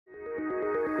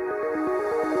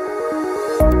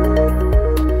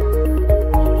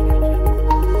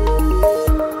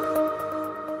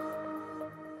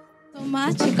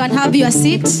much. You can have your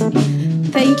seat.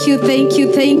 Thank you, thank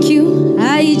you, thank you.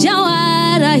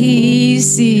 Haijawa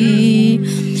rahisi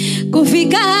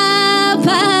kufika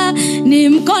hapa, ni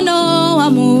mkono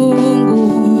wa Mungu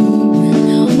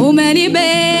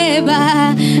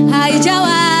umenibeba.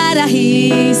 Haijawa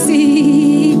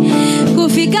rahisi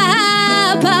kufika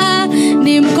hapa,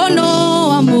 ni mkono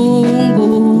wa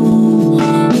Mungu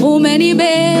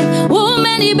umenibeba,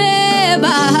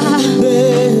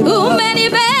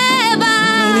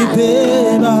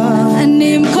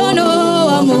 ni mkono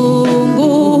wa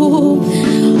Mungu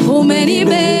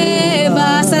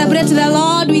umenibeba. Celebrate the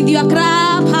Lord with your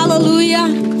clap. Hallelujah.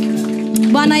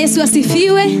 Bwana Yesu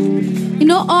asifiwe. You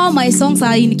know, all my songs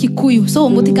are in Kikuyu, so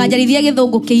mutikajarithia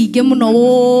githungu kiingi muno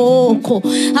woko.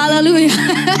 Hallelujah.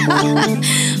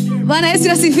 Bwana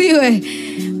Yesu asifiwe.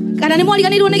 Kana ni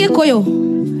mwariganirwo ni Gikuyu?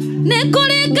 Ni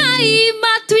kuri Ngai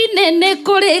matu-ini, ni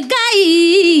kuri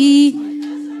Ngai.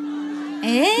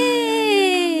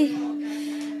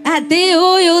 Ate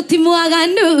uyu ti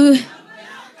mwaganu.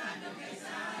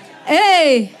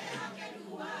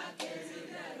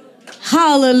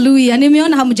 Hallelujah.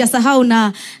 Nimeona hamjasahau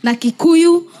na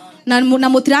Kikuyu na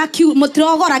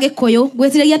mutirogora Gikuyu.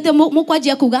 Gwetiragia ate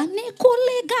mukwanjia kuga ni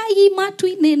kule Ngai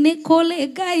matu-ini, ni kule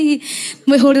Ngai.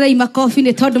 Mwihurira makofi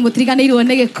ni tondu mutiriganirwo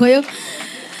ni Gikuyu.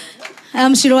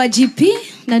 I'm Shira GP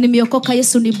na nimeokoka.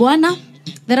 Yesu ni Bwana.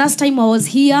 The last time I was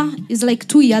here is like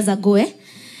 2 years ago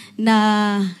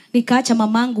na nikaacha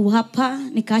mamangu hapa,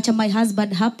 nikaacha my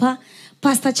husband hapa.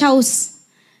 Pastor Charles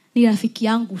ni rafiki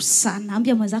yangu sana.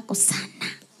 Ambia mwenzako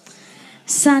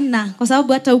sana. Kwa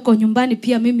sababu hata huko nyumbani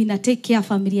pia mimi na take care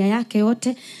familia yake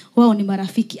yote. Wao ni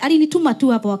marafiki. Alinituma tu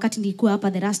hapa wakati nilikuwa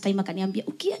hapa the last time, akaniambia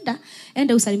ukienda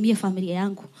enda usalimie familia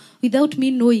yangu. Without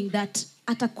me knowing that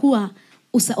atakuwa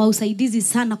usaidizi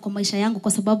sana kwa maisha yangu,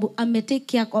 kwa sababu ametake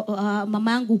care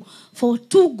mama yangu for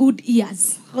 2 good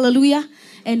years. Hallelujah.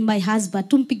 And my husband.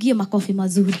 Tumpigie makofi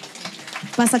mazuri.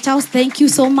 Pastor Charles, thank you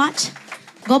so much.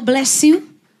 God bless you.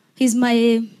 He's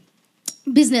my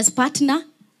business partner.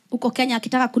 Uko Kenya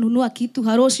akitaka kununua kitu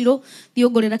haroshiro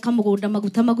thiogorera kamugunda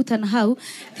maguta na hau.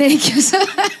 Thank you so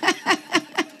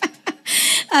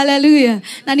Hallelujah.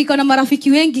 Na niko na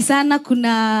marafiki wengi sana.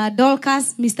 Kuna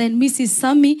Dorcas, Mr. and Mrs.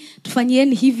 Sami.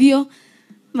 Tufanyieni hivyo.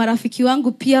 Marafiki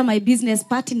wangu pia, my business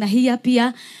partner here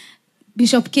pia,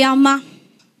 Bishop Kiama.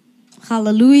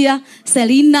 Hallelujah.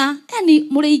 Selina. Yani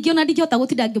mureigio na ndigiota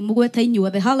gutinda ngimugweta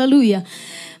inyuothe. Hallelujah.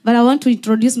 But I want to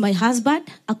introduce my husband.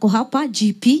 Ako hapa,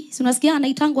 GP. Si unasikia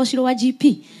anaitangwa Shira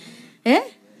GP?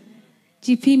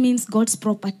 GP means God's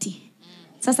property.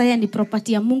 Sasa yeye ni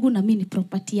property ya Mungu na mimi ni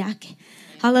property yake.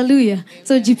 Hallelujah.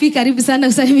 So GP, karibu sana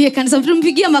usalimie kanisa.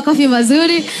 Tumpigie makofi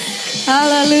mazuri.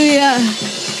 Hallelujah.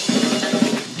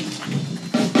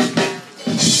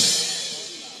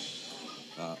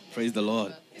 Praise the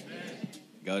Lord.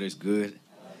 God is good.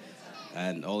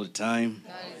 And all the time.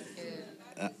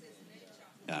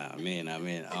 Amen.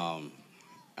 I'm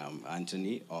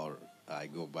Anthony, or I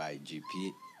go by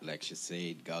GP, like she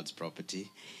said, God's property.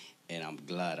 And I'm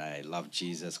glad. I love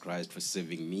Jesus Christ for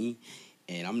saving me.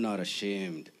 And I'm not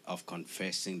ashamed of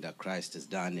confessing that Christ has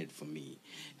done it for me.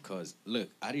 Because, look,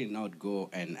 I did not go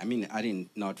I did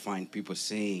not find people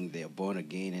saying they're born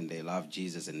again and they love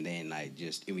Jesus, and then I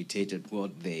just imitated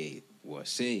what they were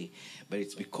saying. But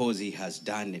it's because he has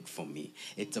done it for me.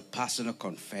 It's a personal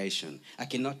confession. I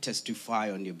cannot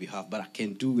testify on your behalf, but I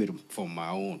can do it for my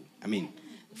own.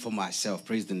 For myself.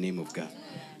 Praise the name of God.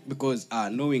 Because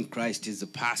knowing Christ is a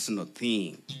personal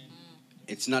thing.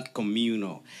 It's not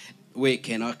communal. We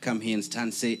cannot come here and stand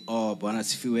and say, oh, Bwana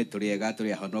sifiwe tuliega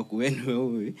tuliahonoku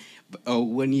wenu.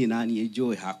 When you nani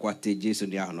enjoy hakwate Jesu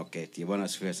ndi ahonoketi. Bwana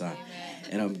sifiwe sana.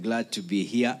 And I'm glad to be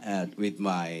here with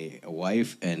my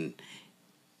wife and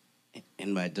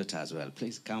my daughter as well.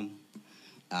 Please come.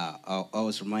 I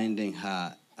was reminding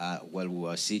her while we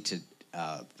were seated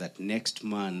that next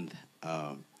month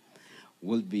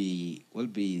we'll be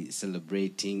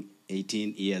celebrating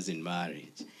 18 years in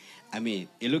marriage.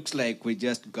 It looks like we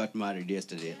just got married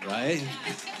yesterday, right?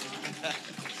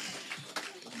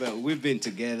 But we've been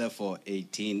together for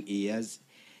 18 years.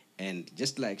 And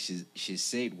just like she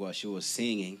said what she was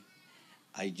singing,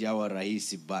 haijawa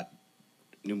rahisi, but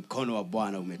ni mkono wa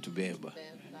Bwana umetubeba.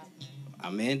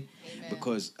 Amen?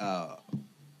 Because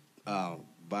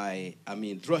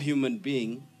through a human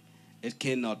being, it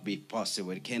cannot be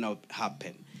possible. It cannot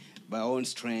happen. By our own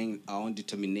strength, our own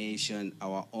determination,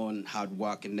 our own hard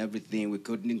work and everything, we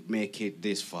couldn't make it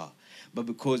this far. But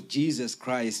because Jesus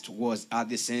Christ was at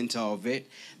the center of it,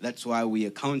 that's why we are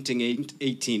counting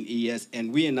 18 years,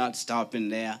 and we are not stopping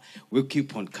there. We'll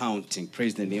keep on counting.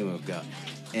 Praise the name of God.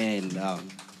 And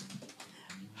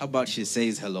How about she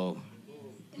says hello?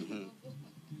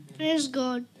 Praise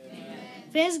God.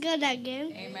 Praise God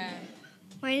again. Amen.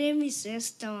 My name is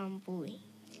Esther Wambui.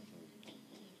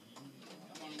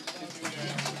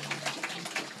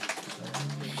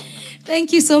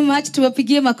 Thank you so much.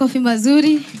 Tuwapigie makofi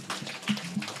mazuri.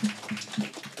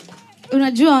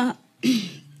 Unajua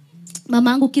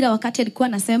mamangu kila wakati alikuwa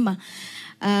anasema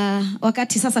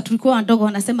wakati sasa tulikuwa wadogo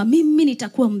anasema mimi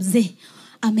nitakuwa mzee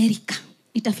Amerika.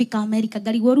 Nitafika Amerika.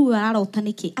 Garigoru ararota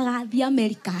niki agathia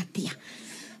Amerika atia.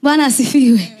 Bwana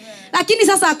asifiwe. Lakini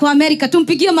sasa kwa Amerika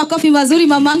tumpigie makofi mazuri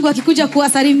mamangu akikuja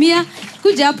kuwasalimia.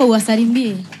 Kuja hapa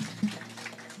uwasalimie.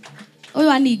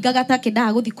 Oyo ani gagata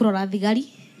kenda guthi kurora thigari.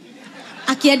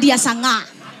 Akiendia sanga.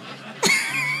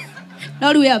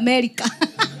 Noru ya Amerika.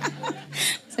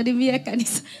 Salimia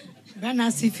kanisa. Bwana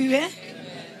asifiwe.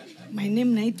 My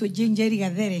name naitwa Jenjeri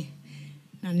Gathere.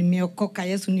 Na nimeokoka,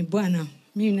 Yesu ni Bwana.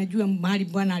 Mimi najua mahali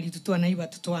Bwana alitutoa na hiyo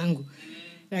watoto wangu.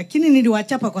 Lakini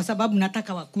niliwachapa kwa sababu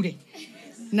nataka wakule.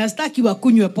 Na sitaki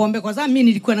wakunywe pombe kwa sababu mimi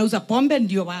nilikuwa nauza pombe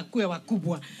ndio wakue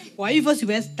wakubwa. Kwa hivyo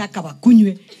siwezi taka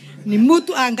wakunywe. Ni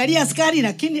mtu angalia askari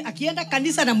lakini akienda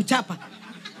kanisa na mchapa.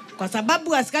 Kwa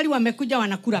sababu askari wamekuja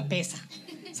wanakula pesa.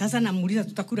 Sasa namuuliza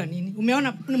tutakula nini?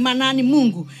 Umeona manani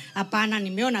Mungu? Hapana,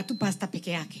 nimeona tu pasta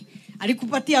peke yake.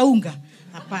 Alikupatia unga?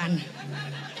 Hapana.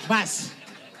 Basi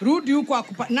rudi huko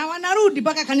na wanarudi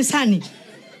mpaka kanisani.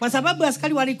 Kwa sababu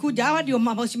askari walikuja, hawa ndio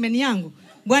mabosimeni yangu.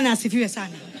 Bwana asifiwe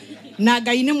sana. Na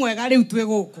Ngai nĩ mwega rĩu twĩ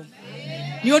gũkũ.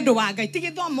 Nĩ ũndũ wa Ngai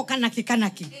tigithomo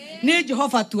kanaki. Nĩ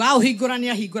Jehova tu ahingũra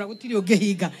nĩ ahingũra gũtirĩ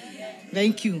ũngĩhinga.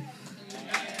 Thank you.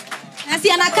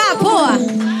 Asi anakaa poa.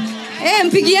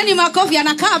 Mpigieni makofi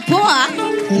anakaa poa.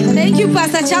 Thank you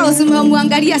Pastor Charles,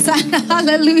 umemwangalia sana.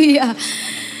 Hallelujah.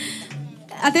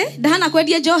 Ate dahana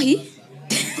kwedia johi.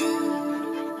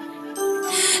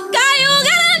 Kayu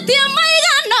garantia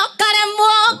maigano karemo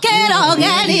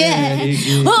kerogerie.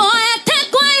 Oete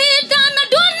kwaida na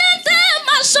dunete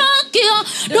masokio.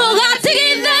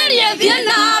 Dugatigithirie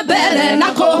thiena mbere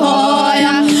na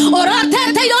kuhoya.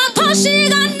 Orotete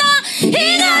yotoshigana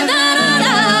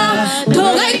igatharara.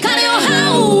 Tugaikare o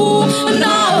hau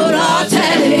na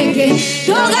oroterege.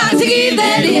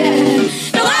 Dugatigithirie.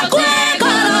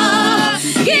 Dugakwekora.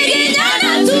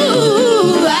 Giginyana tu.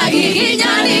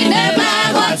 Agiginyani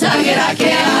nemegwatagira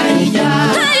kiarinya.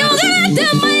 Kayugete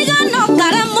maigano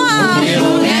karemwa.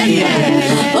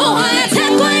 Oete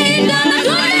kwaida na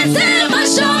dunete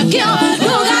masokio.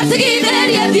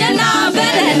 Dugatigithirie thiena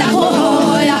mbere na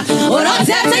kuhoya.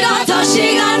 Orotete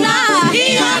yotoshigana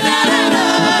igatharara.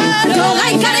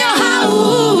 Tugaikare o hau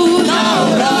na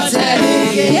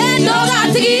oroterege.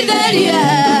 Dugatigithirie.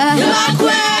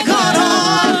 Dugakwekora.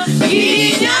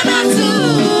 Giginyana tu.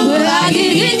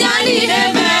 Agiginyani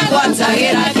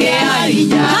nemegwatagira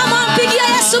kiarinya. Come on, pigia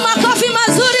Yesu makofi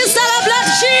mazuri.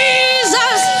 Celebrate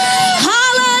Jesus.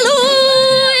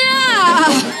 Hallelujah.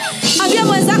 Ambia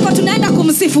mwenzako tunaenda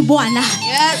kumsifu Bwana.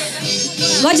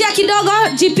 Ngojea kidogo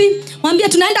GP, mwambie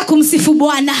tunaenda kumsifu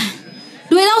Bwana.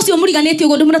 Ndwira ucio muriganĩtie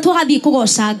ũguo ndũmũra twagathiĩ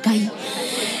kũgoca Ngai.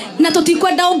 Na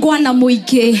tutikwenda ungwana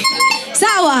muingi.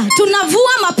 Sawa,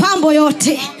 tunavua mapambo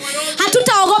yote.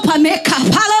 Hatutaogopa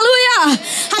makeup. Hallelujah.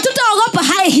 Hatutaogopa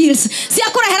high heels. Si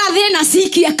akurehera thina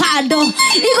sikie kando.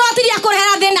 Igoti ria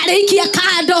kurehera thina rikie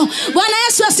kando. Bwana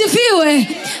Yesu asifiwe.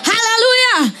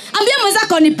 Hallelujah. Ambia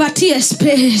mwenzako nipatie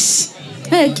space.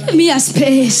 Hey, give me a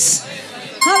space.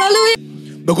 Hallelujah.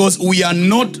 Because we are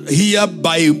not here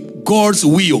by God's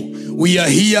will. We are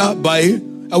here by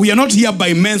we are not here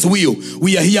by man's will.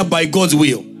 We are here by God's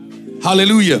will.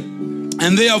 Hallelujah.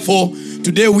 And therefore,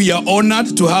 today we are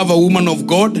honored to have a woman of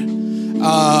God,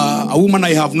 a woman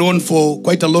I have known for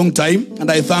quite a long time,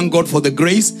 and I thank God for the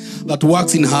grace that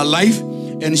works in her life,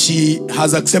 and she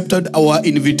has accepted our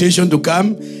invitation to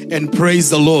come and praise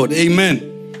the Lord. Amen.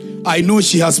 I know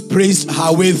she has praised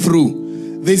her way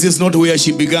through. This is not where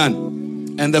she began.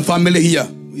 And the family here,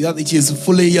 she is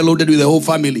fully here loaded with the whole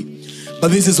family.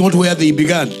 But this is not where they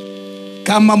began.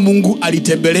 Kama Mungu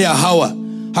alitembelea Hawa,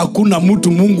 hakuna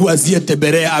mtu Mungu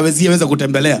aweziyeweza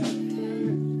kutembelea.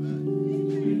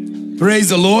 Praise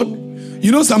the Lord.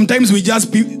 You know, sometimes we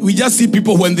just see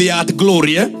people when they are at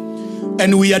glory,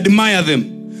 and we admire them.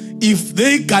 If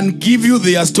they can give you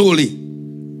their story,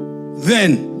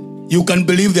 then you can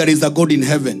believe there is a God in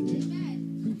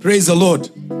heaven. Praise the Lord.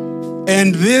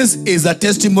 And this is a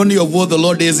testimony of what the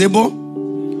Lord is able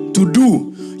to do.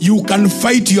 You can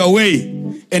fight your way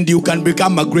and you can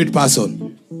become a great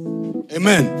person.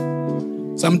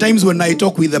 Amen. Sometimes when I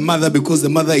talk with the mother, because the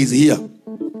mother is here,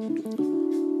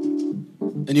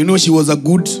 and you know she was a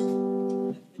good...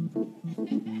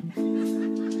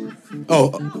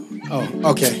 Oh,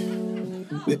 okay.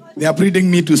 They are pleading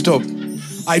me to stop.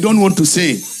 I don't want to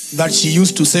say that she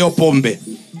used to sell pombe.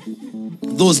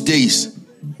 Those days,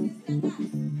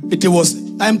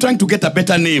 I am trying to get a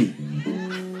better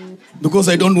name because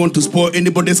I don't want to spoil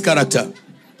anybody's character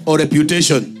or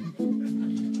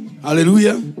reputation.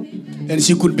 Hallelujah. And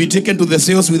she could be taken to the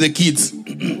sales with the kids.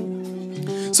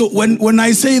 So when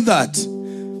I say that,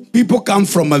 people come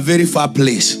from a very far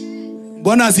place.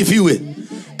 Bwana asifiwe.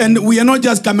 And we are not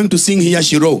just coming to sing here,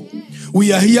 Shiro.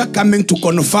 We are here coming to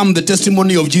confirm the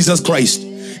testimony of Jesus Christ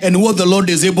and what the Lord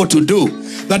is able to do.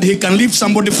 That he can lift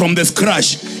somebody from the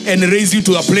scratch and raise you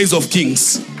to a place of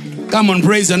kings. Come on,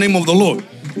 praise the name of the Lord.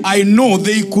 I know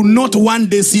they could not one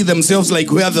day see themselves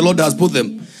like where the Lord has put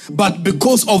them. But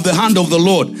because of the hand of the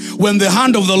Lord, when the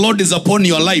hand of the Lord is upon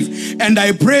your life, and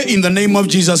I pray in the name of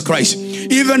Jesus Christ,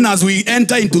 even as we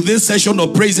enter into this session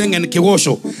of praising and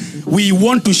kiwosho, we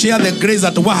want to share the grace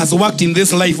that has worked in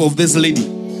this life of this lady.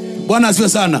 Bwana asifiwe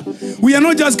sana. We are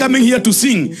not just coming here to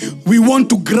sing. We want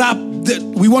to grab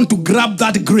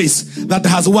that grace that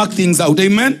has worked things out.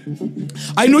 Amen.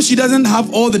 I know she doesn't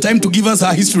have all the time to give us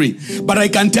her history, but I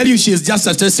can tell you she is just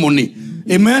a testimony.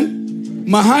 Amen.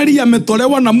 Mahali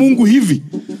ametolewa na Mungu hivi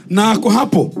na ako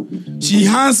hapo. She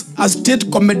has a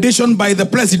state commendation by the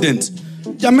president.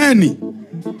 Jamani.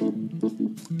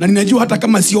 Na ninajua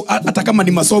hata kama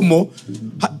ni masomo,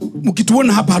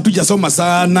 mkituona hapa hatujasoma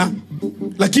sana.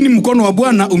 Lakini mkono wa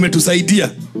Bwana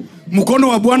umetusaidia. Mkono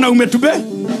wa Bwana umetube.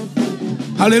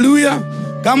 Hallelujah.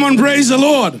 Come on, praise the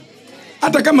Lord.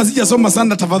 Hata kama sijasoma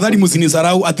sana, tafadhali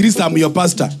msinisarau. At least I'm your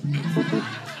pastor.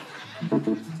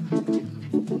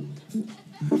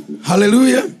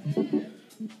 Hallelujah.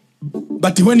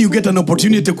 But when you get an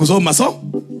opportunity kusoma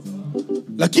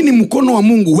lakini mkono wa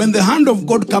Mungu, when the hand of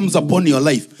God comes upon your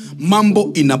life,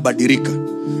 mambo inabadilika.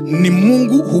 Ni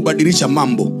Mungu hubadilisha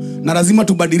mambo. Na lazima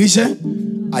tubadilishe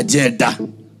agenda.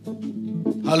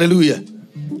 Hallelujah.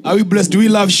 Are we blessed? Do we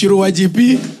love Shiro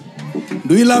IGP?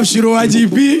 Do we love Shiro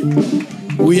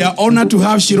IGP? We are honored to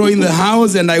have Shiro in the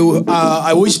house, and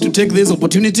I wish to take this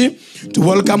opportunity to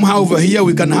welcome her over here.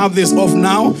 We can have this off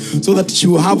now so that she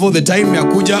will have all the time ya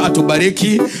kuja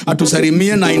atubariki,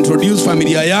 atusalimie na introduce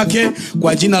familia yake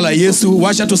kwa jina la Yesu.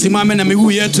 Washa tusimame na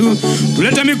miguu yetu.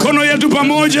 Tulete mikono yetu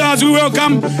pamoja as we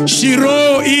welcome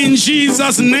Shiro in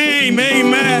Jesus' name.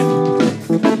 Amen.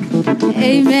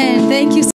 Amen. Thank you.